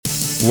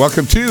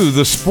Welcome to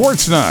the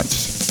Sports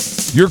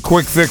Nutz, your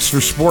quick fix for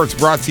sports,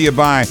 brought to you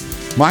by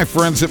my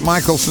friends at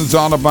Michelson's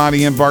Auto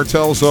Body in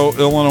Bartelso,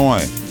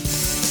 Illinois.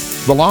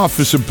 The law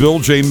office of Bill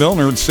J.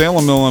 Milner in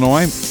Salem,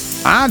 Illinois.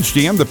 Odds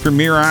Jam, the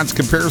premier odds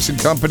comparison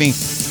company,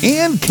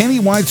 and Kenny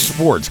White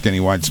Sports,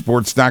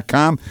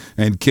 KennyWhiteSports.com.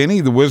 And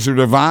Kenny, the Wizard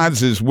of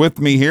Odds, is with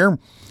me here.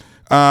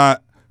 The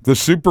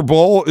Super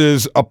Bowl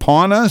is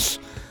upon us.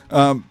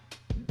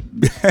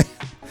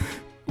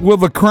 Will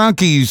the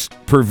Cronkies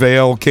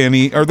prevail,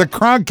 Kenny? Are the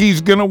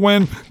Cronkies going to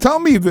win? Tell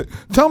me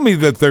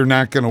that they're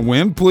not going to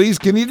win, please.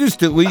 Can you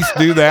just at least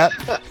do that?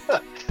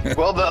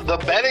 Well, the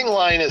betting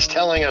line is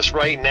telling us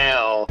right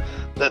now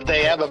that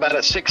they have about a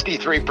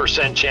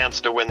 63%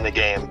 chance to win the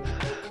game.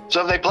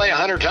 So if they play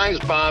 100 times,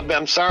 Bob,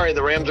 I'm sorry,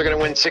 the Rams are going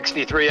to win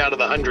 63 out of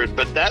the 100.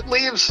 But that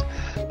leaves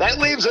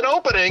an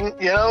opening,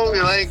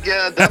 like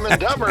Dumb and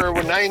Dumber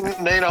with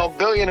 $9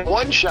 billion in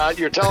one shot.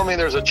 You're telling me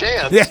there's a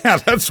chance? Yeah,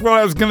 that's what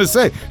I was going to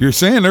say. You're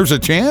saying there's a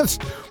chance?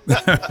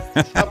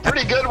 A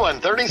pretty good one.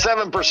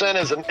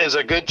 37% is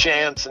a good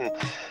chance, and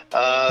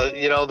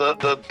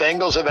the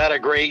Bengals have had a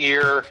great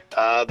year.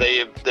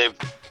 They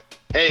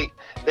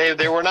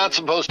were not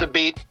supposed to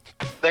beat.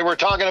 They were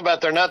talking about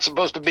they're not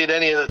supposed to beat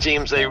any of the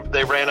teams they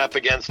ran up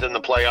against in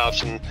the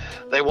playoffs, and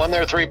they won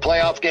their 3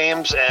 playoff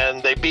games,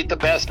 and they beat the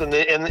best in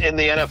the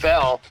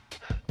NFL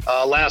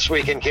last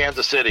week in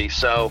Kansas City.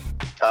 So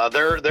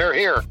they're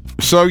here.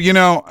 So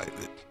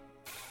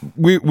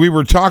we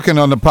were talking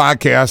on the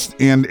podcast,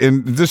 and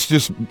this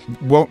just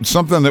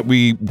something that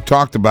we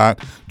talked about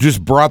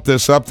just brought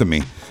this up to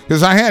me,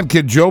 because I had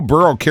kid Joe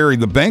Burrow carry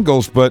the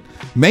Bengals, but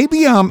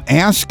maybe I'm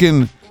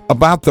asking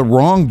about the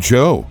wrong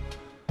Joe.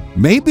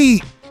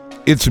 Maybe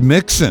it's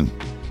Mixon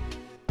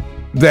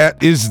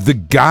that is the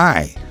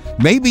guy.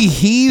 Maybe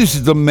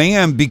he's the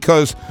man,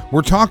 because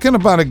we're talking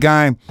about a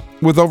guy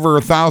with over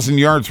 1,000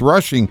 yards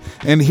rushing.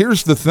 And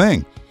here's the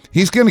thing.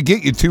 He's going to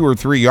get you 2 or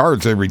 3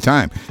 yards every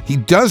time. He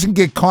doesn't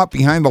get caught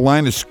behind the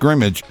line of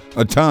scrimmage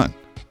a ton.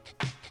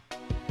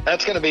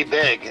 That's going to be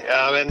big.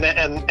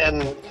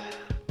 And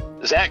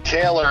Zach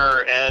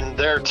Taylor and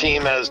their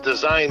team has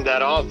designed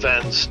that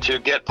offense to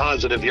get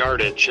positive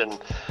yardage. And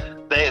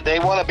They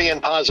want to be in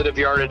positive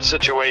yardage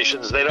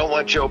situations. They don't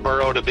want Joe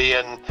Burrow to be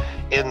in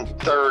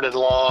third and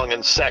long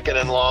and second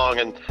and long,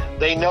 and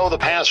they know the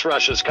pass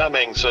rush is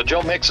coming. So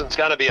Joe Mixon's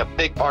got to be a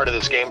big part of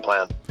this game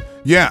plan.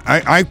 Yeah,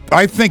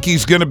 I think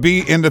he's going to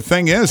be. And the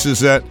thing is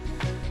that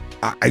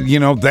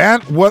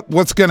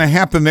what's going to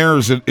happen there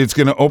is it's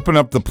going to open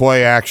up the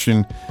play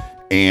action,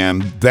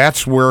 and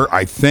that's where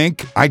I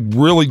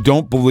really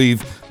don't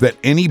believe that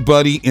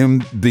anybody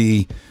in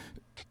the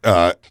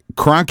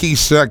Kroenke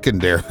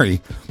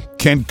secondary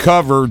can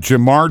cover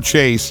Jamar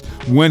Chase.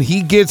 When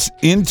he gets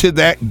into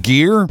that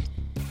gear,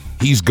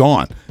 he's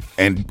gone.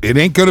 And it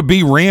ain't going to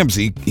be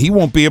Ramsey. He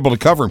won't be able to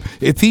cover him.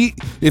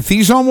 If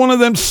he's on one of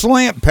them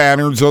slant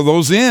patterns or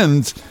those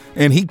ends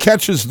and he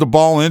catches the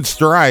ball in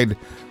stride,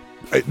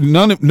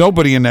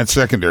 nobody in that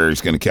secondary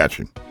is going to catch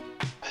him.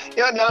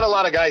 Not a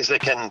lot of guys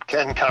that can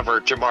cover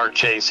Jamar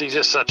Chase. He's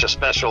just such a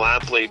special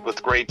athlete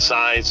with great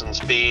size and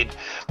speed.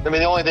 I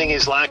mean, the only thing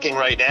he's lacking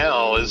right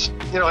now is,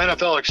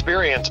 NFL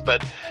experience,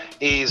 but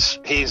he's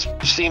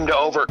seemed to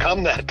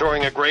overcome that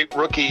during a great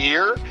rookie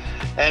year,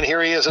 and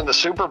here he is in the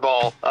Super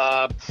Bowl.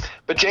 But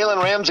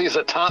Jalen Ramsey is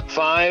a top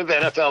 5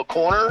 NFL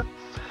corner.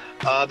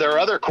 Their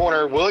other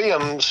corner,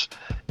 Williams,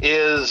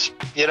 is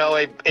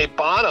a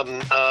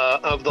bottom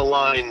of the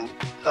line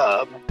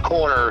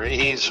corner.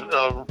 He's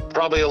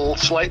probably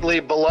slightly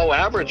below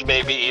average,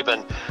 maybe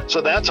even.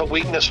 So that's a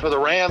weakness for the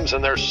Rams,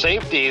 and their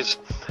safeties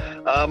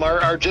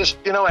are just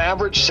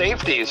average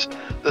safeties.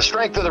 The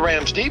strength of the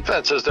Rams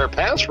defense is their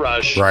pass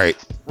rush, right?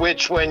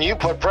 Which, when you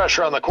put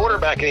pressure on the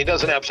quarterback and he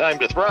doesn't have time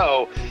to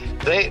throw,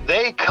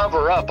 they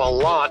cover up a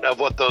lot of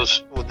what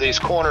these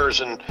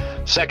corners and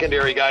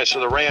secondary guys for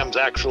the Rams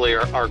actually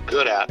are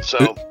good at.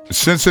 So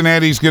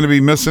Cincinnati's going to be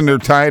missing their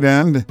tight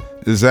end.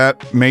 Is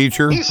that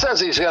major? He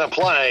says he's going to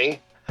play.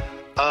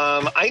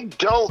 I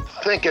don't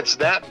think it's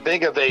that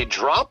big of a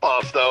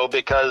drop-off, though,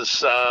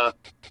 because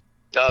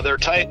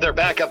their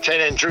backup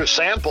tight end, Drew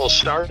Sample,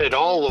 started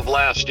all of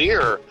last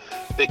year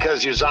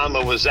because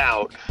Uzomah was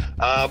out.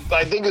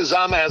 I think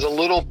Uzomah has a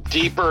little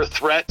deeper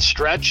threat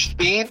stretch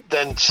speed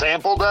than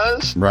Sample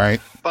does. Right.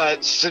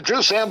 But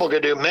Drew Sample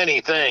can do many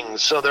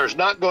things, so there's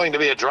not going to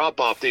be a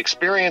drop-off. The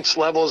experience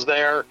level's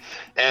there,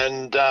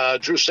 and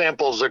Drew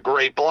Sample's a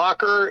great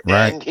blocker,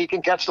 right, and he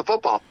can catch the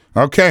football.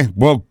 Okay,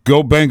 well,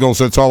 go Bengals.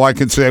 That's all I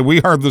can say. We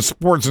are the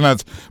Sports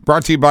Nutz,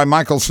 brought to you by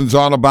Michelson's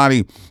Auto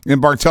Body in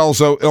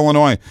Bartelso,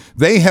 Illinois.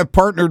 They have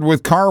partnered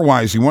with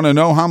CarWise. You want to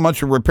know how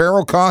much a repair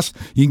will cost?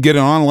 You can get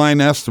an online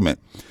estimate.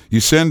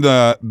 You send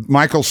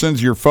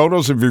Michelson's your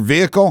photos of your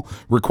vehicle,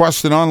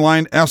 request an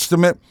online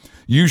estimate.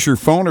 Use your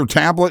phone or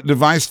tablet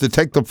device to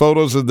take the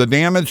photos of the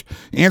damage,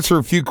 answer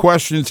a few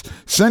questions,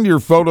 send your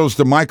photos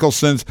to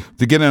Michelson's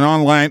to get an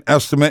online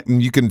estimate,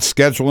 and you can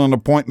schedule an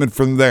appointment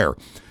from there.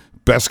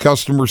 Best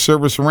customer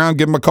service around.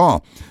 Give them a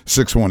call,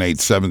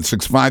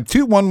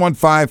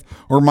 618-765-2115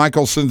 or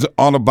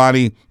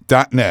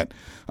michelsonsautobody.net.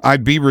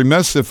 I'd be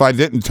remiss if I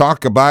didn't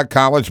talk about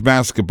college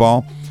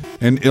basketball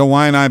and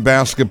Illini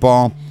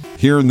basketball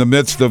here in the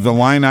midst of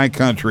Illini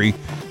country.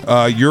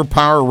 Your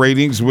power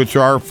ratings, which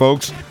are,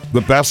 folks,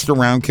 the best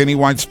around,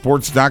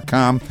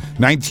 KennyWhiteSports.com,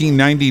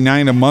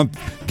 $19.99 a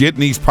month. Getting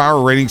these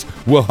power ratings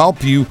will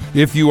help you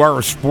if you are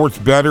a sports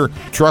bettor.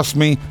 Trust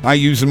me, I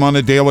use them on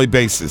a daily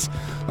basis.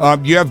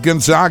 You have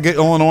Gonzaga,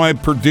 Illinois,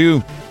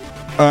 Purdue,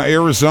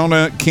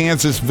 Arizona,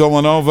 Kansas,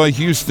 Villanova,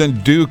 Houston,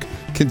 Duke,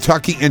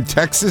 Kentucky, and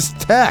Texas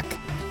Tech,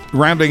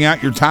 rounding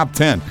out your top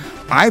 10.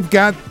 I've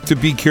got to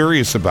be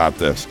curious about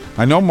this.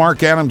 I know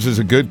Mark Adams is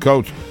a good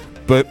coach,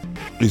 but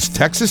is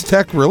Texas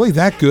Tech really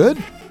that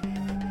good?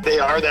 They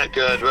are that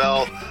good.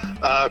 Well,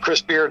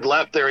 Chris Beard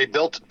left there. He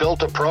built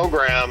a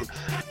program,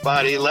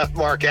 but he left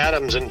Mark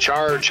Adams in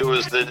charge, who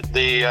was the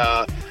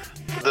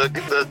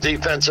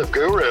defensive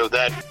guru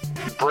that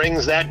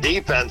brings that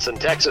defense.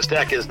 And Texas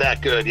Tech is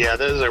that good. Yeah,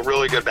 this is a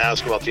really good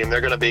basketball team. They're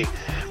going to be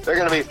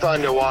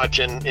fun to watch.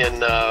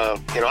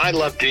 I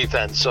love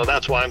defense, so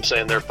that's why I'm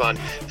saying they're fun.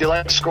 If you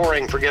like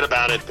scoring, forget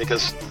about it,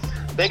 because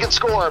they can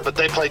score, but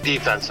they play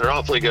defense. They're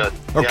awfully good.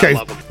 Okay, yeah, I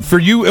love them. For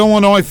you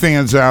Illinois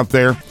fans out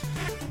there,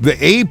 the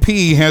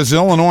AP has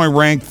Illinois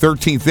ranked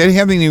 13th. They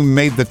haven't even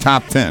made the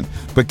top 10.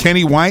 But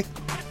Kenny White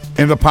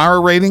and the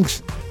power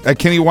ratings at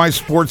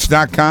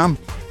KennyWhiteSports.com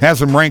has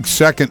them ranked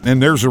second, and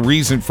there's a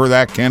reason for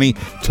that, Kenny.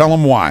 Tell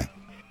them why.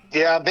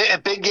 Yeah, a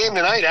big game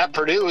tonight at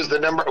Purdue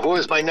who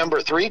is my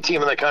number 3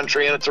 team in the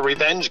country, and it's a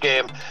revenge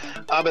game.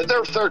 But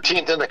they're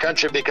 13th in the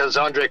country because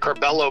Andre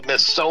Corbello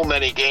missed so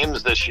many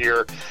games this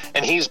year,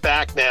 and he's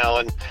back now.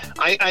 And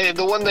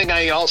the one thing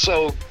I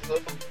also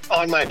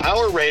on my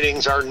power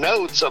ratings are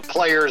notes of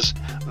players'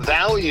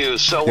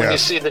 values. So when you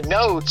see the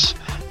notes,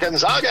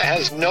 Gonzaga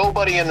has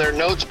nobody in their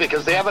notes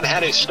because they haven't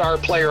had a star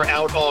player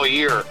out all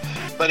year.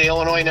 But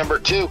Illinois number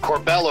 2,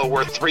 Corbello,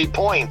 worth 3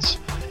 points.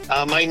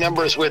 My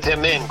numbers with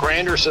him in.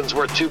 Granderson's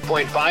worth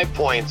 2.5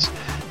 points.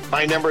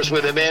 My numbers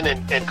with him in,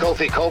 and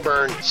Kofi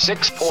Coburn,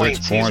 6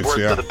 points. He's worth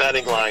to the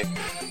betting line.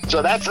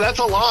 So that's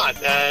a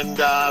lot. And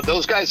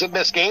those guys have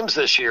missed games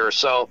this year.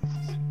 So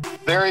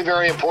very,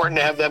 very important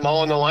to have them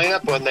all in the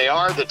lineup. When they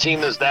are, the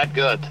team is that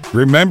good.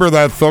 Remember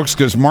that, folks,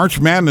 because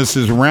March Madness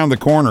is around the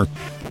corner.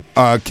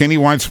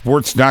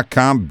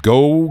 KennyWhiteSports.com.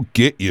 Go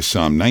get you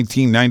some.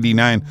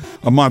 $19.99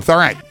 a month. All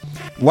right.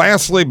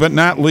 Lastly, but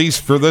not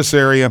least for this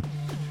area,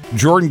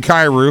 Jordan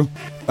Kyrou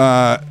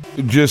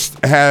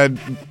just had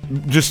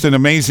an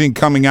amazing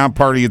coming out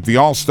party at the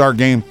All-Star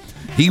game.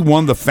 He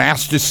won the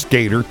fastest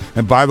skater.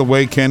 And by the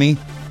way, Kenny,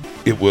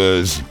 it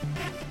was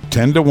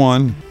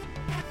 10-1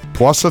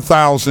 plus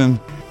 1,000,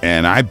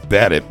 and I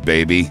bet it,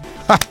 baby.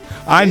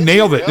 I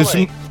nailed it.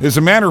 Really? As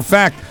a matter of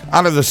fact,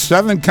 out of the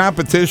 7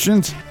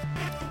 competitions,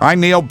 I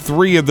nailed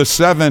 3 of the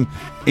 7,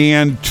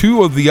 and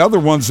 2 of the other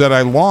ones that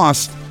I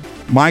lost,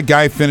 my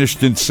guy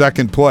finished in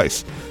second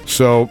place.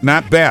 So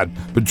not bad.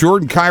 But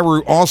Jordan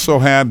Kyrou also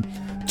had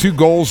 2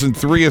 goals and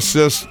 3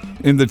 assists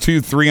in the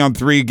 2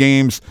 3-on-3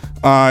 games.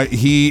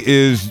 He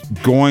is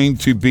going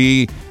to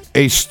be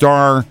a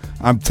star.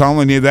 I'm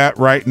telling you that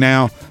right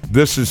now.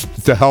 This is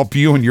to help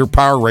you in your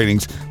power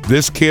ratings.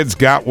 This kid's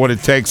got what it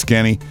takes,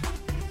 Kenny.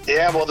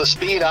 Yeah, well, the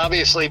speed,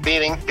 obviously,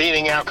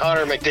 beating out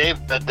Connor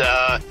McDavid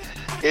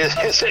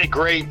is a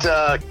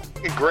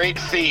great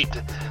feat.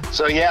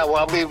 So, yeah, well,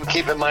 I'll be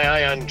keeping my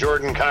eye on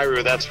Jordan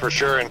Kyrou, that's for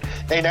sure. And,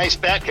 hey, nice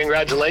bet.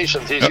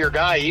 Congratulations. He's your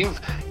guy. You've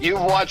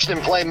watched him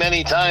play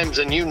many times,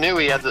 and you knew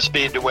he had the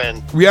speed to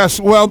win. Yes,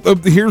 well,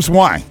 here's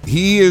why.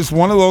 He is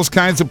one of those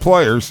kinds of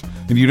players,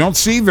 and you don't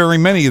see very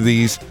many of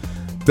these,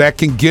 that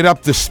can get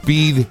up to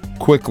speed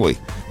quickly.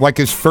 Like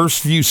his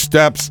first few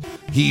steps,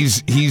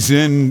 he's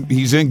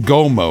in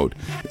go mode.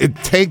 It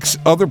takes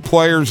other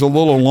players a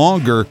little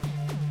longer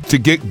to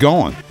get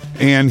going,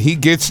 and he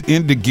gets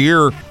into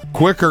gear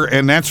quicker,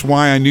 and that's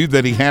why I knew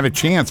that he had a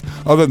chance.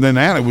 Other than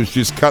that, it was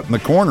just cutting the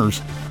corners.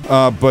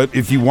 But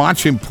if you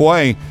watch him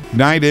play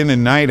night in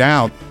and night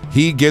out,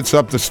 he gets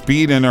up to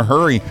speed in a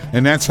hurry,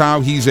 and that's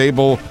how he's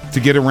able to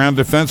get around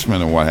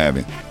defensemen and what have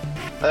you.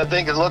 I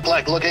think it looked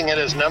like, looking at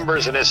his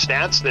numbers and his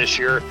stats this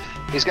year,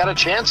 he's got a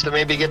chance to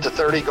maybe get to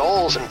 30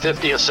 goals and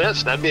 50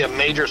 assists. That'd be a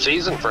major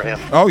season for him.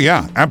 Oh,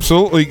 yeah,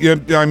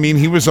 absolutely. I mean,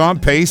 he was on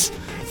pace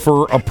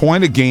for a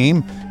point a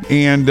game,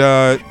 and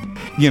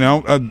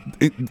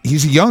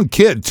he's a young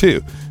kid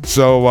too.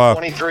 So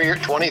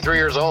 23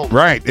 years old.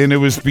 Right, and it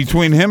was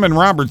between him and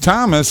Robert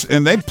Thomas,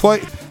 and they've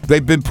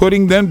been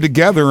putting them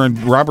together, and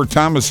Robert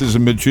Thomas is a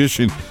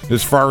magician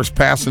as far as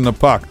passing the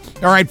puck.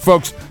 All right,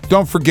 folks,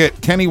 don't forget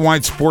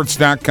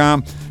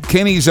KennyWhiteSports.com.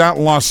 Kenny's out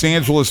in Los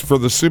Angeles for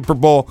the Super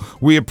Bowl.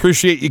 We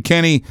appreciate you,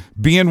 Kenny,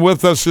 being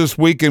with us this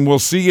week, and we'll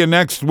see you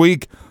next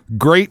week.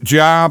 Great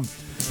job.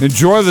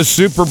 Enjoy the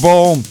Super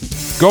Bowl.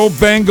 Go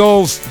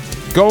Bengals.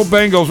 Go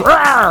Bengals.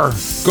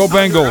 Rawr! Go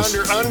Bengals.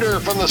 Under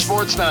from the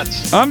Sports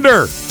Nuts.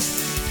 Under.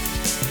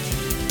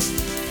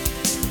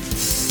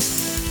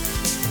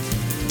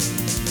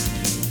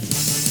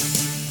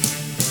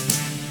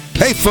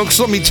 Hey folks,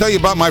 let me tell you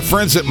about my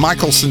friends at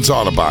Michelson's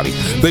Auto Body.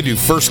 They do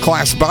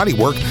first-class body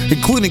work,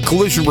 including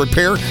collision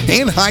repair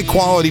and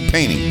high-quality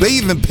painting. They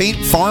even paint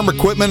farm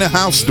equipment and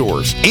house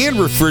doors, and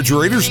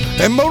refrigerators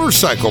and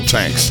motorcycle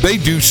tanks. They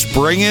do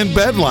spray-in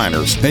bed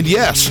liners, and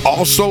yes,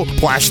 also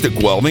plastic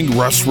welding,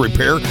 rust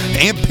repair,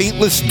 and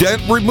paintless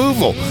dent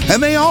removal.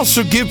 And they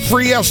also give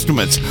free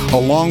estimates,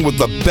 along with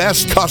the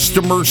best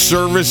customer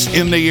service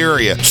in the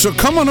area. So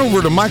come on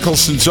over to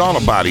Michelson's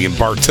Auto Body in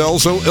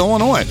Bartelso,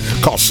 Illinois.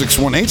 Call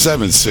 618-765-2115 or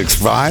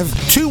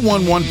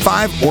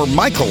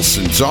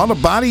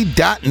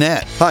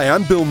michelsonsautobody.net. Hi,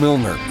 I'm Bill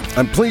Milner.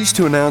 I'm pleased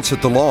to announce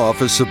that the law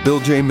office of Bill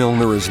J.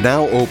 Milner is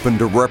now open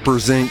to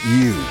represent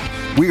you.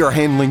 We are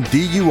handling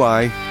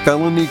DUI,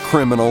 felony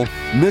criminal,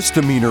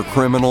 misdemeanor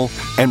criminal,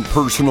 and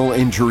personal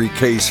injury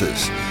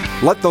cases.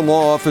 Let the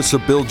law office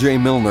of Bill J.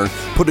 Milner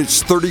put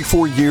its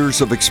 34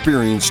 years of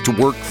experience to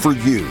work for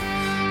you.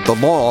 The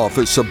law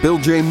office of Bill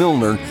J.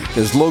 Milner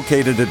is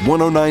located at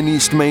 109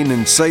 East Main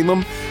in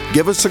Salem.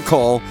 Give us a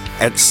call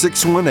at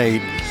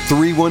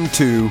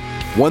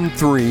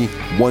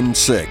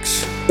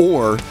 618-312-1316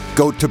 or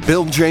go to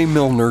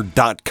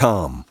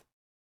BillJMilner.com.